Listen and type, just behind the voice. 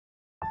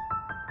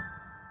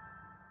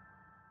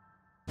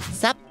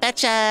Sup,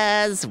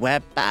 bitches?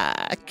 We're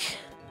back.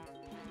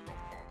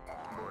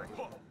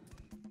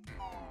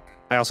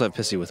 I also have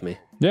Pissy with me.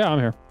 Yeah, I'm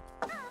here.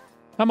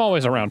 I'm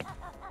always around.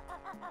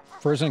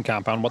 Prison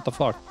compound, what the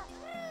fuck?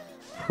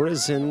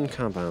 Prison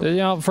compound. You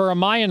know, for a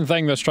Mayan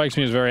thing, that strikes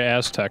me as very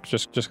Aztec,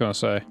 just gonna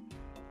say.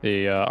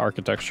 The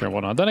architecture and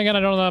whatnot. Then again,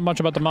 I don't know that much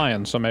about the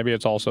Mayans, so maybe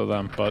it's also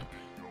them, but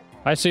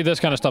I see this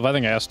kind of stuff, I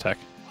think Aztec.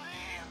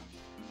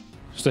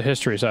 It's the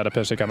history side of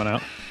Pissy coming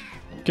out.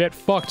 Get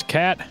fucked,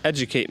 cat.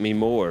 Educate me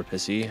more,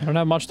 Pissy. I don't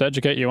have much to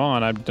educate you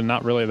on. I'm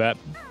not really that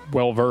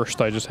well-versed.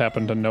 I just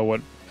happen to know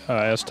what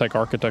Aztec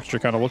architecture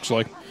kind of looks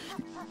like.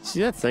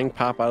 See that thing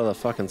pop out of the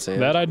fucking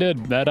sand? That I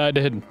did. That I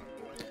did.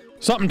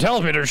 Something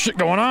tells me there's shit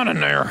going on in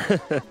there.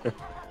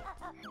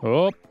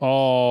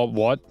 Oh,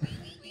 what?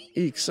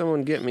 Eek,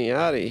 someone get me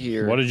out of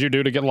here. What did you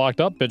do to get locked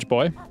up, bitch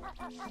boy?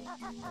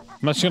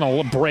 I'm just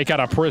gonna break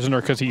out a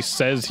prisoner because he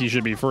says he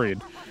should be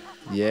freed.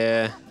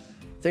 Yeah.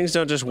 Things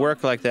don't just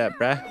work like that,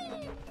 bruh.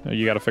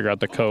 You gotta figure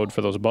out the code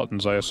for those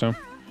buttons, I assume.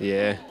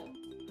 Yeah.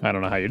 I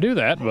don't know how you do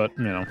that, but,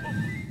 you know.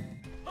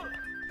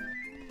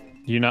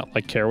 Do you not,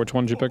 like, care which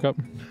ones you pick up?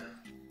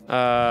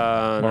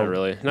 Not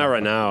really. Not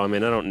right now. I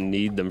mean, I don't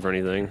need them for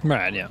anything.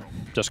 Right, yeah.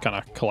 Just kind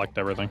of collect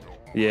everything.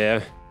 Yeah.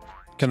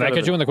 Can that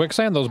get you in the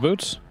quicksand, those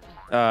boots?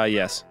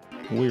 Yes.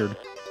 Weird.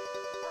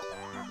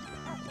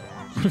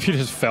 What if you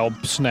just fell,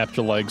 snapped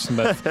your legs, and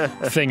that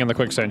thing in the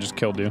quicksand just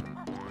killed you?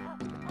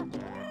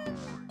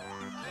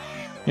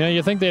 You know,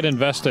 you think they'd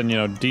invest in, you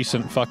know,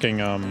 decent fucking,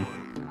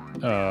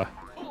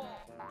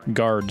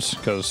 guards,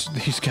 because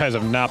these guys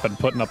have not been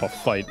putting up a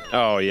fight.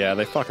 Oh, yeah,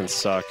 they fucking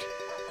suck.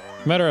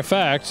 Matter of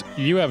fact,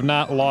 you have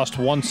not lost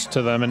once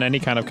to them in any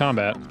kind of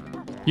combat.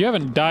 You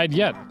haven't died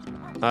yet.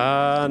 No,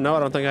 I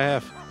don't think I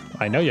have.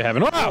 I know you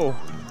haven't. Wow!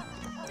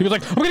 He was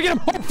like, I'm gonna get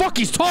him! Oh, fuck,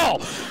 he's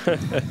tall!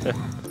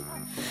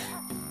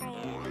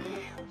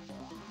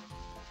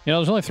 You know,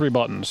 there's only 3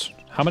 buttons.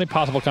 How many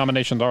possible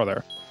combinations are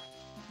there?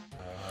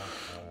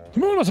 The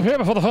moon must appear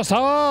before the first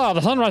star.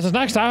 The sun rises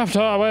next,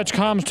 after which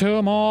comes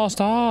 2 more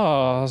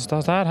stars.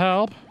 Does that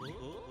help?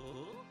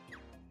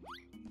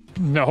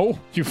 No,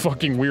 you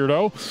fucking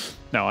weirdo.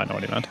 No, I know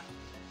what he meant.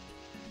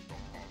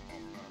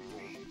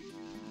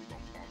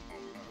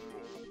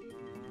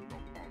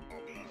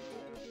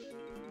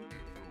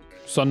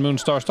 Sun, moon,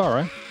 star, star,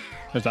 right?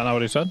 Is that not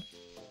what he said?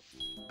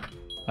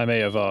 I may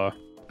have,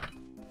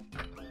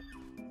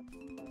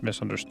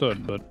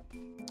 misunderstood, but...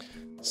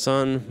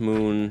 Sun,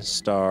 moon,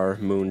 star,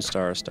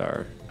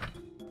 star.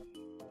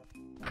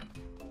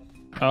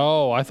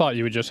 Oh, I thought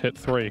you would just hit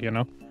 3, you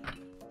know?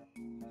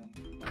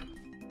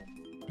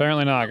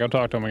 Apparently not. Go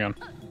talk to him again.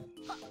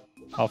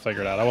 I'll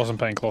figure it out. I wasn't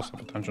paying close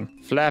enough attention.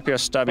 Flap your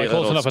stubby By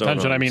little close enough stone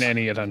attention, I arms. mean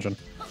any attention.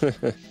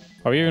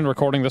 Are we even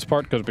recording this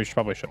part? Because we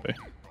probably should be.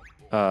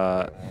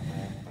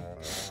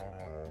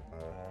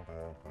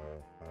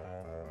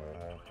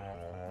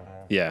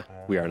 Yeah,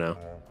 we are now.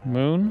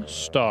 Moon,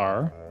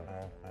 star,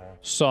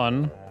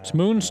 sun. It's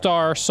moon,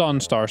 star, sun,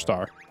 star,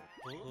 star.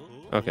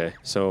 Okay,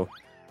 so...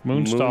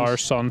 Moon, star,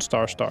 sun,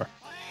 star, star.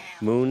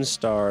 Moon,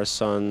 star,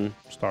 sun...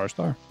 Star,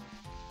 star.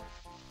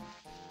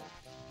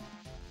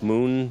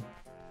 Moon...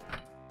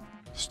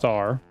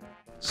 Star.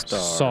 Star.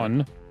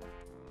 Sun.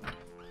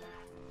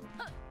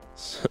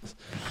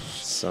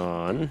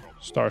 Sun.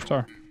 Star,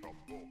 star.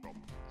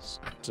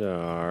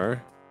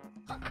 Star.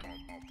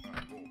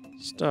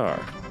 Star.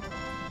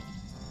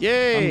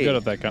 Yay! I'm good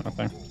at that kind of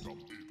thing.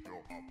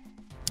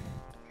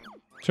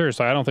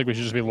 Seriously, I don't think we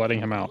should just be letting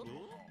him out.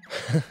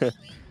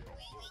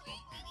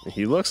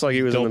 He looks like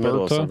he was in the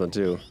middle of something,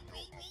 too.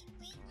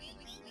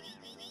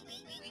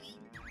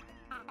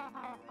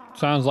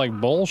 Sounds like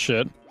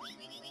bullshit.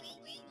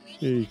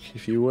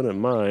 If you wouldn't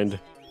mind.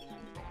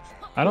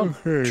 I don't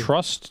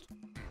trust...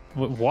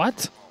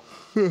 What?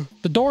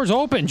 The door's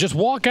open. Just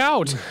walk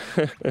out.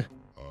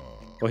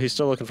 Well, he's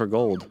still looking for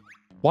gold.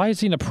 Why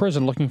is he in a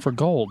prison looking for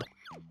gold?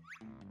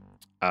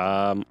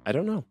 I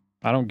don't know.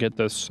 I don't get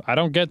this. I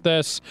don't get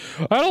this.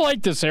 I don't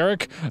like this,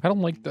 Eric. I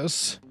don't like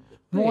this.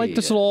 I don't like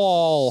this at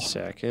all.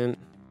 Second.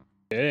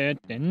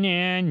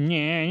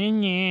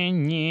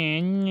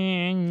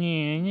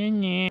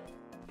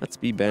 Let's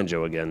be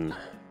Banjo again.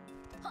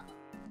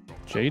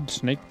 Jade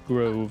Snake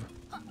Grove.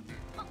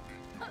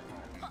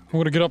 I'm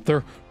gonna get up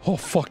there. Oh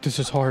fuck, this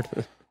is hard.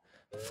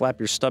 Flap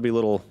your stubby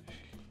little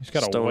He's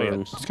gotta stone weigh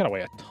arms. He's gotta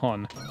weigh a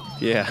ton.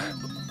 Yeah.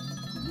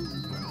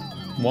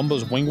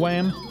 Wumba's wing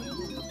wham?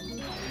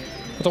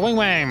 What's a wing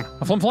wham?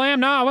 A flim flam?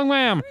 No, wing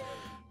wham!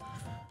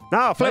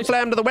 No, flim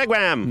flam to the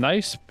wigwam!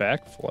 Nice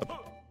backflip.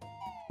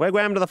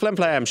 Wigwam to the flim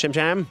flam, shim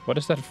sham. What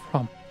is that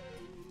from?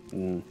 I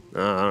don't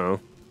know.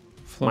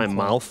 Flim My flam.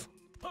 mouth.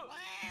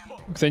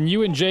 Then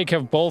you and Jake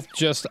have both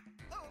just,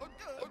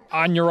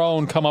 on your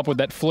own, come up with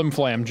that flim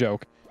flam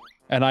joke.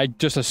 And I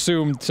just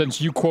assumed,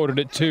 since you quoted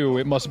it too,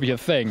 it must be a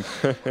thing.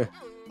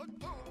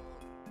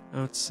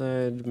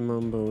 Outside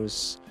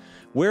Mumbo's.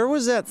 Where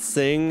was that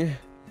thing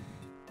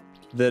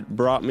that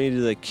brought me to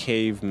the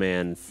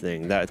caveman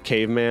thing? That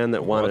caveman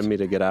that wanted me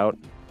to get out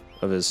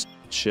of his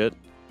shit?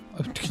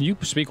 Can you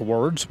speak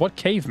words? What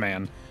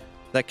caveman?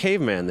 That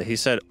caveman that he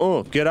said,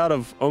 oh, get out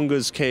of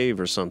Unga's cave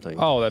or something.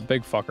 Oh, that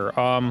big fucker.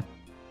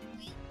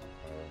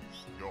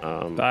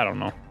 I don't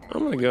know.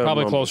 I'm gonna go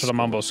probably to closer to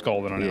Mumbo's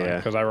skull than anything,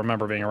 because I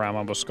remember being around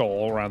Mumbo's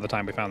skull around the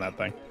time we found that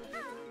thing.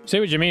 See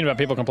what you mean about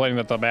people complaining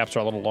that the maps are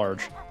a little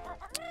large.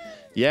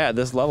 Yeah,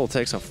 this level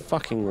takes a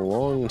fucking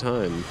long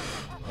time.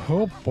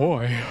 Oh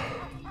boy.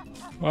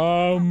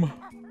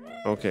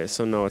 Okay,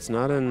 so no, it's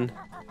not in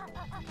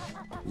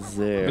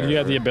there. But you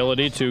have the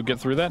ability to get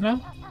through that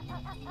now?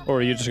 Or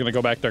are you just gonna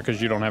go back there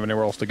because you don't have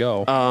anywhere else to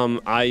go?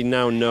 I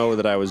now know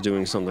that I was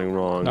doing something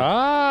wrong.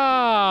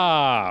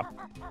 Ah!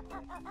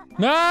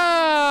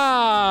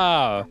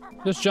 Ah!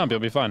 Just jump, you'll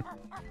be fine.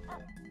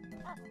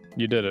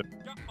 You did it.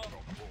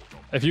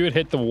 If you had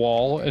hit the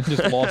wall and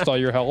just lost all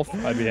your health,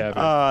 I'd be happy.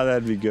 Ah,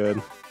 that'd be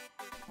good.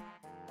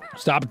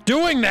 Stop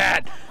doing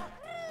that!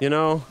 You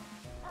know?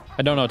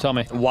 I don't know, tell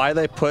me. Why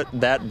they put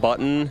that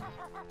button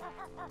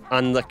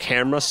on the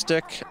camera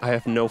stick, I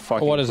have no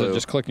fucking What is clue. it,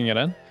 just clicking it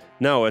in?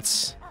 No,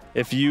 it's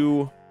if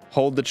you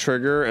hold the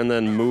trigger and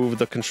then move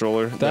the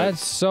controller.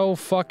 That's so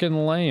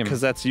fucking lame.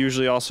 Because that's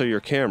usually also your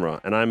camera,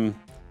 and I'm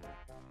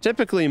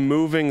typically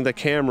moving the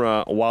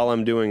camera while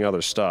I'm doing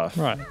other stuff.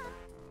 Right.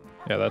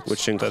 Yeah, that's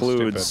which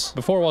includes. That's stupid.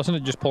 Before, wasn't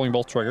it just pulling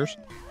both triggers?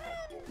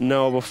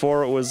 No,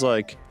 before it was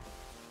like,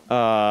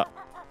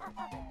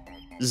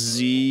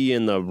 Z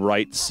and the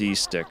right C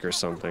stick or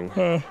something.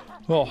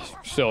 Well,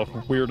 still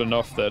weird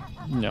enough that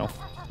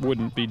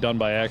wouldn't be done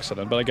by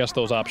accident. But I guess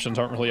those options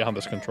aren't really on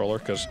this controller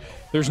because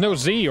there's no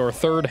Z or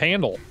third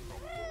handle.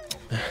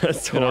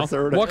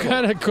 What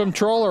kind of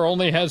controller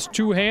only has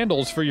 2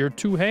 handles for your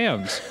 2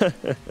 hands?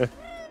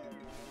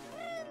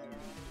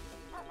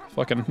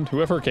 Fucking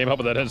whoever came up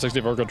with that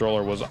N64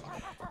 controller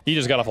he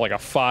just got off like a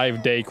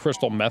 5-day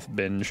crystal meth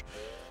binge.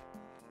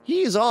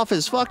 He's off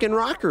his fucking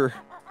rocker.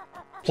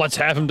 Let's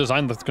have him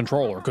design the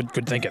controller.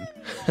 Good thinking.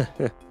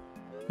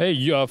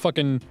 Hey,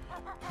 fucking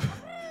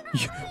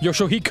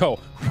Yoshihiko,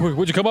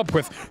 what'd you come up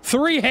with?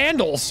 3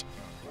 handles.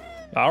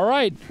 All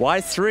right.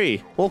 Why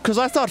 3? Well, because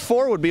I thought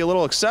 4 would be a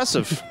little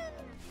excessive.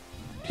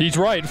 He's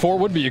right. 4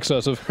 would be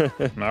excessive.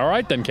 All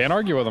right, then. Can't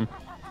argue with him.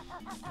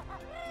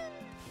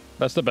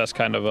 That's the best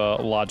kind of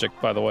logic,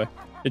 by the way.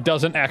 It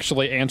doesn't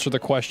actually answer the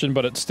question,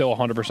 but it's still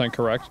 100%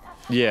 correct.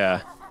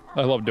 Yeah.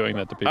 I love doing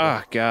that to people.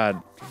 Ah,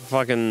 God.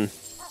 Fucking...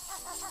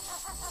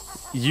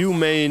 You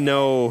may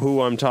know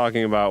who I'm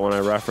talking about when I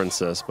reference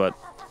this, but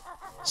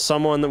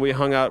someone that we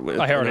hung out with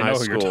in high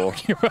school.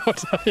 Who you're talking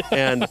about.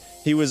 And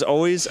he was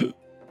always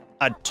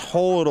a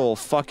total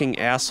fucking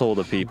asshole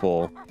to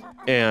people.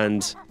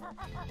 And,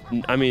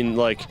 I mean,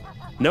 like,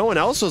 no one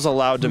else was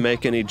allowed to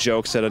make any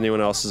jokes at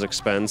anyone else's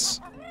expense.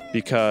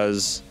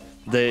 Because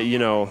they, you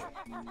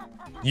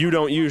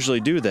don't usually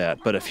do that.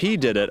 But if he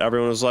did it,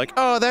 everyone was like,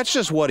 oh, that's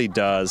just what he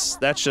does.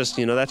 That's just,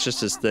 that's just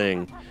his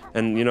thing.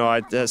 And,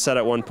 I said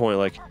at one point,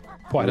 like,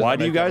 why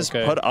do you guys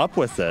put up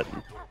with it?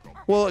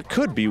 Well, it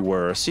could be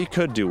worse. He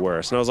could do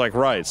worse. And I was like,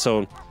 right,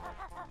 so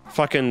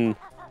fucking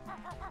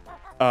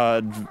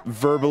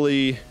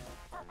verbally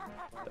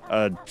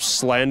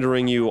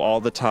slandering you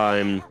all the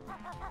time,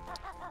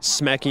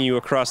 smacking you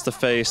across the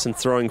face and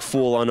throwing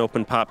full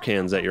unopened pop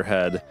cans at your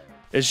head.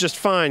 It's just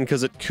fine,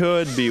 because it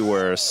could be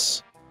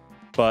worse.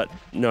 But,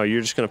 no,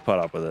 you're just gonna put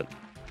up with it.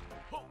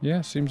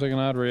 Yeah, seems like an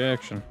odd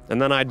reaction. And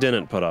then I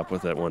didn't put up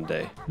with it one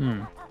day.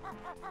 And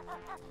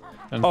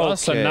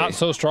thus, a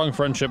not-so-strong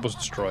friendship was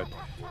destroyed.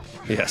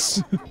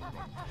 Yes.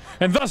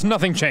 And thus,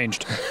 nothing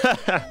changed.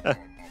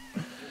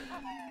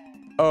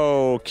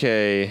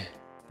 Okay.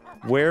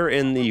 Where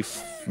in the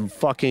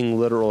fucking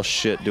literal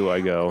shit do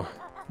I go?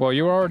 Well,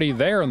 you were already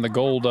there in the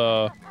gold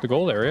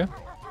area.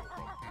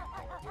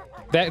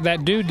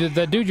 That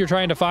dude you're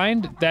trying to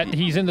find,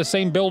 he's in the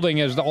same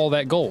building as all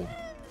that gold.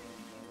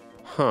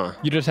 Huh.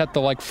 You just have to,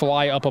 like,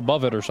 fly up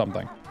above it or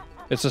something.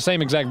 It's the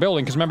same exact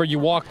building, because remember, you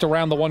walked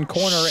around the one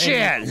corner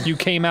and you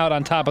came out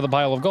on top of the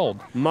pile of gold.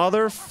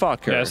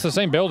 Motherfucker. Yeah, it's the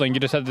same building,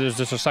 there's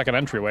just a second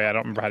entryway. I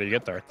don't remember how do you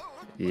get there.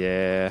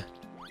 Yeah.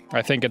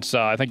 I think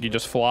you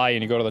just fly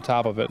and you go to the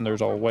top of it, and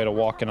there's a way to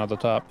walk in at the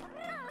top.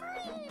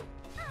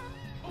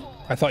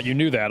 I thought you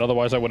knew that,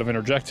 otherwise I would have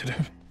interjected.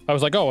 I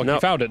was like, oh, you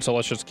found it, so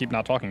let's just keep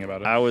not talking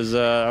about it. I was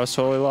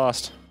totally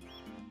lost.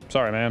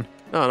 Sorry, man.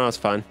 No, it's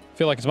fine. I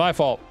feel like it's my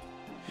fault.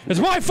 It's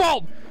my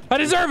fault! I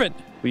deserve it!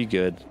 We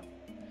good.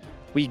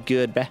 We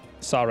good, bah.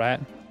 It's alright.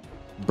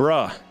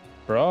 Bruh.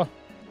 Bruh?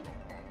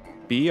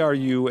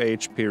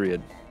 B-R-U-H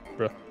period.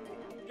 Bruh.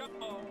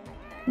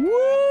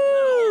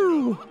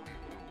 Woo!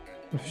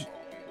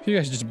 You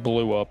guys just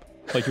blew up.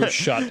 Like you were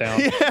shot down.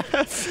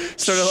 Yeah.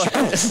 Sort of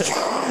like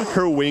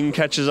her wing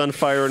catches on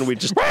fire and we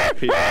just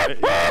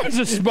It's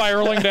just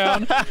spiraling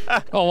down.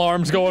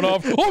 Alarms going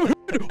off. Oh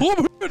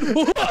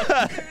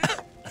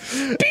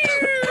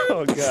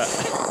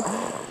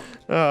god.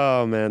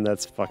 Oh man,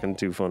 that's fucking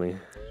too funny.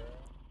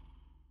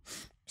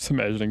 Just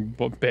imagining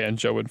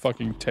Banjo in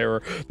fucking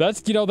terror.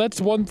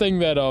 That's one thing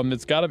that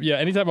it's gotta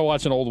anytime I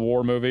watch an old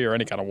war movie or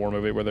any kind of war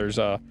movie where there's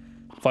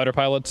fighter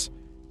pilots,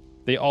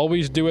 they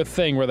always do a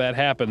thing where that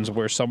happens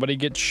where somebody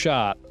gets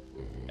shot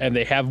and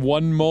they have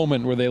one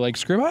moment where they like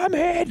scream, "I'm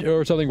hit!"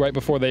 or something right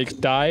before they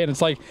die, and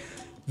it's like,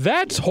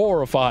 that's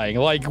horrifying.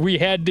 Like, we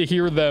had to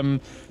hear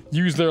them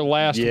use their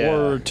last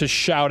word to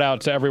shout out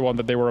to everyone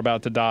that they were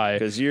about to die.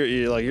 Because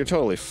you're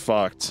totally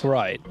fucked.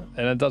 Right.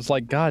 And it's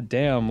like, god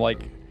damn,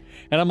 like,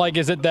 and I'm like,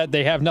 is it that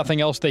they have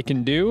nothing else they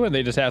can do and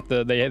they just have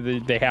to,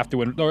 they have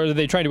to, or are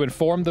they trying to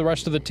inform the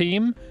rest of the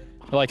team,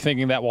 like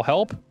thinking that will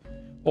help?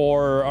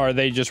 Or are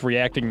they just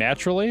reacting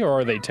naturally,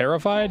 or are they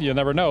terrified? You'll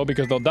never know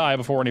because they'll die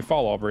before any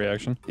follow-up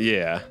reaction.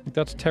 Yeah. Like,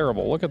 that's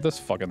terrible. Look at this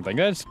fucking thing.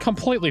 That's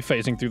completely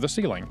phasing through the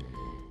ceiling.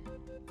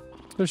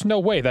 There's no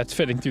way that's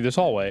fitting through this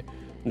hallway.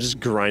 I'm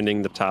just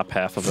grinding the top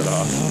half of it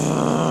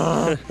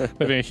off.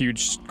 Leaving a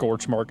huge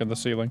scorch mark in the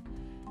ceiling.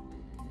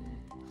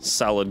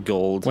 Solid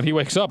gold. When he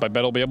wakes up, I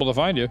bet he'll be able to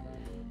find you.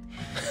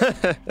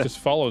 Just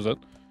follows it.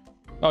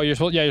 Oh, you're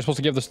supposed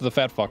to give this to the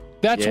fat fuck.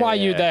 That's why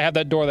you have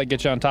that door that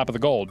gets you on top of the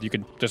gold. You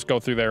could just go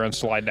through there and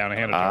slide down and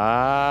hand it to him.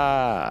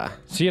 Ah.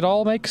 See, it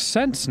all makes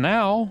sense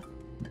now.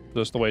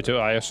 Just the way to,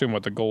 I assume,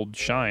 with the gold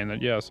shine,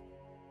 that yes.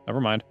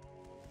 Never mind.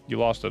 You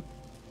lost it.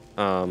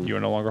 You are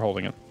no longer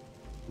holding it.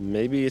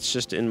 Maybe it's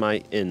just in my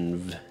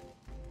inv.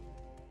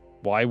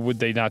 Why would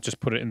they not just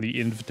put it in the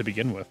inv to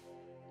begin with?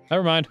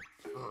 Never mind.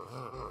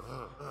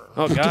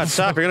 Oh god,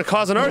 stop. You're gonna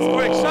cause an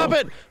earthquake. Stop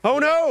it! Oh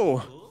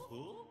no!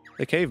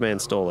 The caveman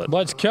stole it.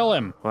 Let's kill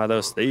him. Why,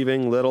 those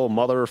thieving little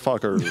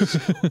motherfuckers.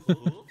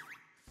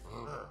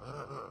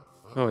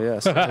 Oh,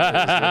 yes.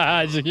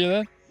 Did you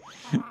hear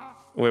that?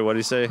 Wait, what did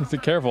he say? Be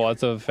careful,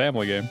 that's a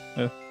family game.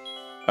 Yeah.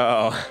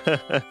 Uh-oh.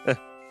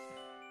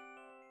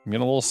 I'm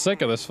getting a little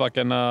sick of this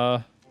fucking,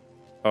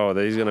 Oh,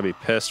 he's gonna be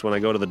pissed when I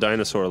go to the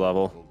dinosaur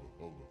level.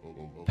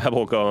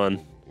 Pebble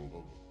gone.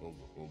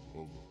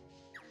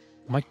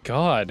 My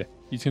god,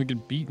 he's gonna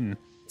get beaten.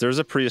 There's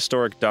a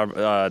prehistoric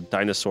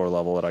dinosaur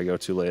level that I go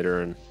to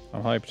later, and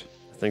I'm hyped.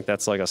 I think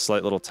that's like a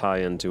slight little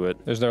tie-in to it.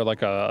 Is there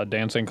like a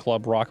dancing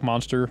club rock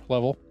monster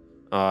level?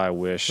 I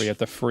wish. Where you have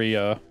to free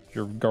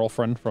your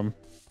girlfriend from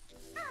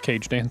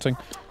cage dancing?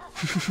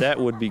 That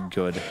would be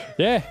good.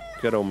 Yeah.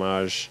 Good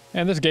homage.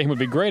 And this game would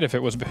be great if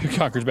it was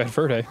Conker's Bad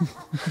Fur Day.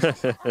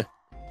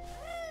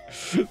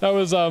 That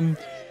was, there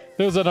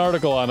was an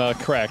article on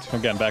Cracked,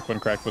 again, back when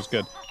Cracked was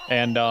good,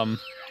 and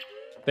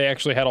they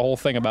actually had a whole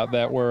thing about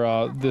that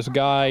where this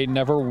guy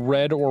never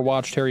read or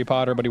watched Harry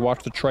Potter, but he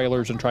watched the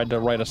trailers and tried to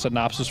write a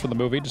synopsis for the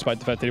movie, despite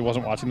the fact that he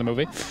wasn't watching the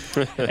movie.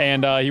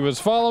 And he was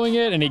following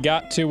it, and he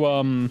got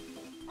to,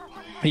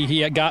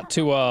 he got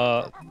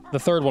to the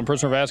third one,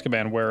 Prisoner of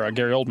Azkaban, where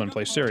Gary Oldman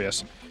plays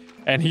Sirius.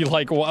 And he,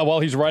 like, while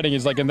he's writing,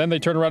 he's like, and then they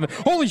turn around and,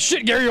 holy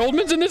shit, Gary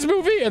Oldman's in this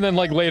movie? And then,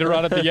 like, later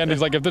on at the end,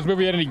 he's like, if this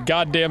movie had any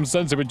goddamn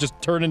sense, it would just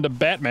turn into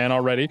Batman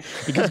already,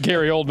 because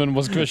Gary Oldman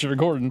was Commissioner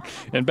Gordon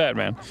in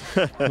Batman.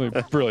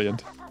 Like,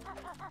 brilliant.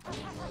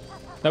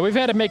 Now, we've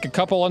had to make a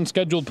couple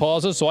unscheduled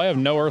pauses, so I have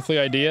no earthly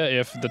idea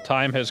if the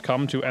time has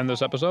come to end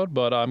this episode,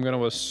 but I'm going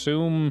to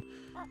assume,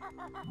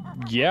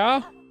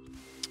 yeah?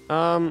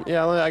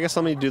 Yeah, I guess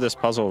let me do this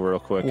puzzle real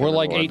quick. We're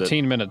like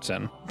 18 minutes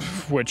in,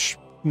 which...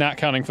 Not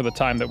counting for the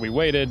time that we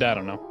waited, I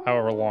don't know,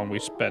 however long we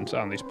spent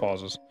on these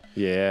pauses.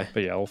 Yeah.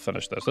 But yeah, we'll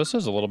finish this. This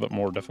is a little bit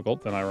more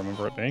difficult than I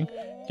remember it being.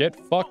 Get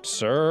fucked,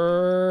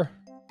 sir.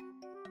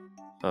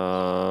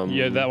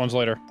 Yeah, that one's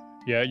later.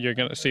 Yeah, you're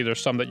gonna see there's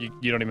some that you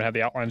don't even have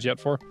the outlines yet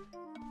for.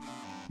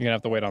 You're gonna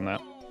have to wait on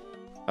that.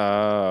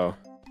 Oh.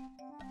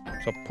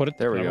 So put it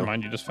there. Never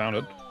mind, you just found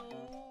it.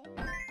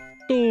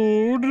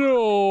 Oh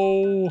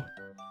no.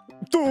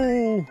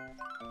 Oh.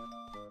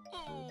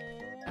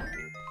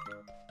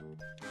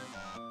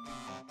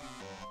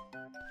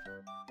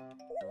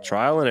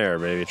 Trial and error,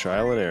 baby.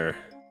 Trial and error.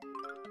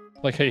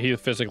 Like, hey, he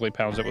physically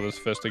pounds it with his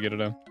fist to get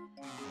it in.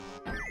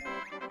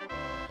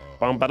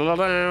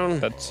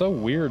 That's so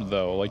weird,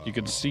 though. Like, you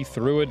could see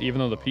through it even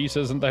though the piece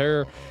isn't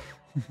there.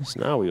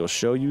 So now we will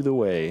show you the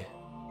way.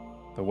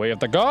 The way of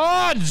the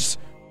gods!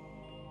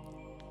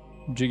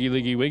 Jiggy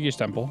Liggy Wiggy's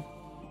temple.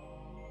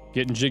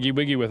 Getting jiggy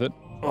wiggy with it.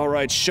 All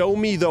right, show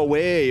me the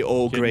way,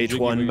 oh great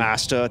one,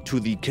 master, to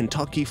the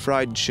Kentucky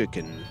Fried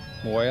Chicken.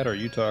 What are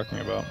you talking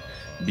about?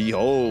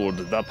 Behold,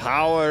 the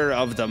power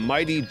of the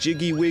mighty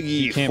Jiggy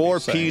Wiggy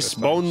 4-piece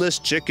boneless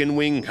chicken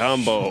wing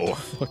combo.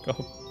 Fuck up.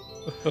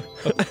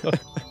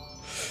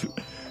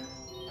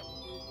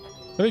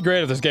 It'd be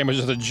great if this game was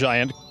just a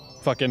giant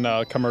fucking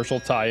commercial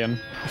tie-in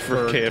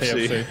for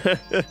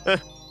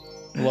KFC.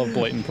 Love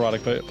blatant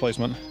product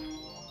placement.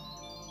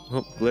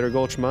 Oh, Glitter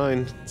Gulch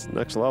Mine. It's the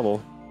next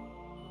level.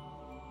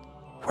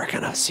 We're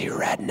gonna see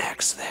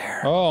rednecks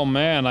there. Oh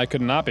man, I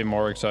could not be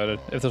more excited.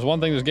 If there's one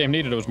thing this game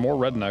needed, it was more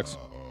rednecks.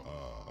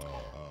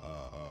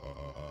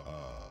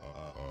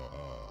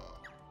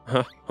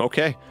 Huh,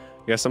 okay.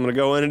 Guess I'm gonna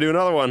go in and do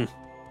another one.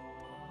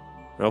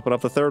 Open up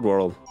the third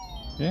world.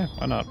 Yeah,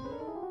 why not?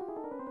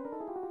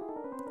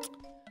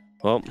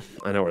 Well,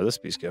 I know where this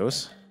piece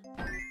goes.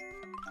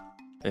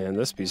 And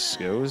this piece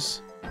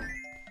goes.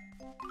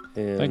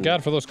 And thank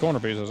God for those corner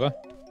pieces, huh?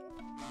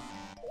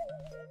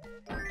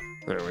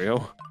 There we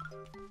go.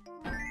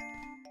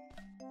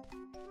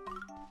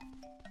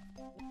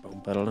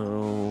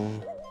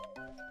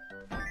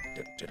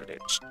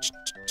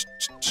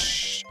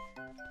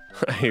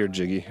 I hear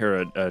Jiggy. Or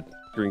a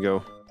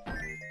Gringo.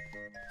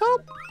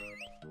 Help!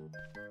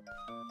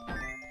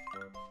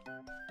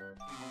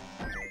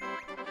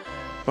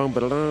 Boom,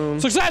 ba-da-dum.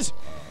 Success!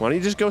 Why don't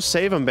you just go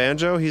save him,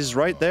 Banjo? He's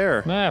right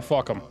there. Nah,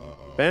 fuck him.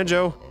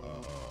 Banjo.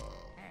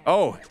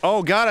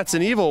 Oh God, it's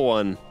an evil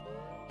one.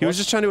 He was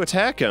just trying to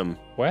attack him.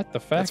 What the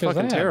fuck That's is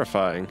fucking that?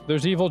 terrifying.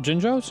 There's evil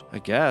Jinjos? I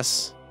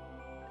guess.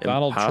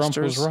 Donald Trump was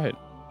Imposters? right.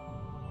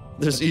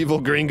 There's evil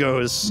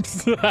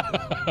gringos.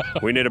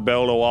 We need to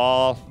build a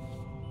wall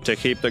to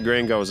keep the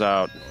gringos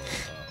out.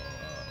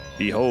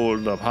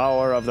 Behold the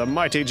power of the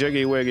mighty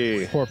Jiggy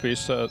Wiggy. Poor piece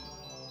set.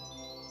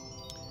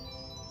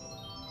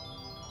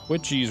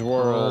 Witchy's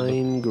World.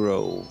 Pine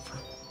Grove.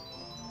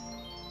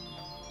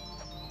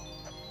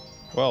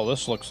 Well,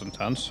 this looks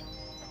intense.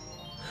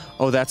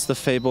 Oh, that's the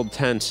fabled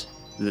tent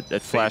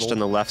that flashed Fabled? on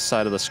the left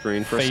side of the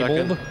screen for Fabled?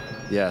 a second.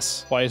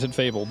 Yes, Why is it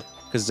fabled?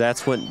 because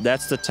that's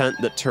the tent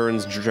that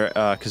turns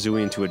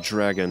Kazooie into a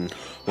dragon.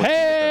 Once you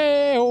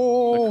Hey! get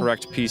the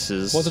correct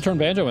pieces. What's it turn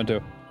Banjo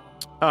into?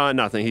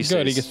 Nothing. He Good,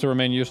 stays. he gets to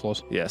remain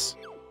useless. Yes.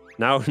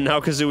 Now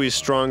Kazooie's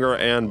stronger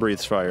and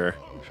breathes fire.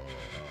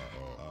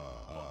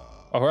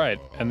 Alright,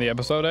 and the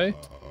episode, eh?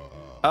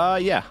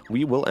 Yeah.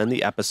 We will end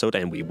the episode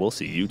and we will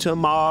see you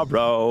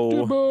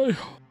tomorrow. Goodbye.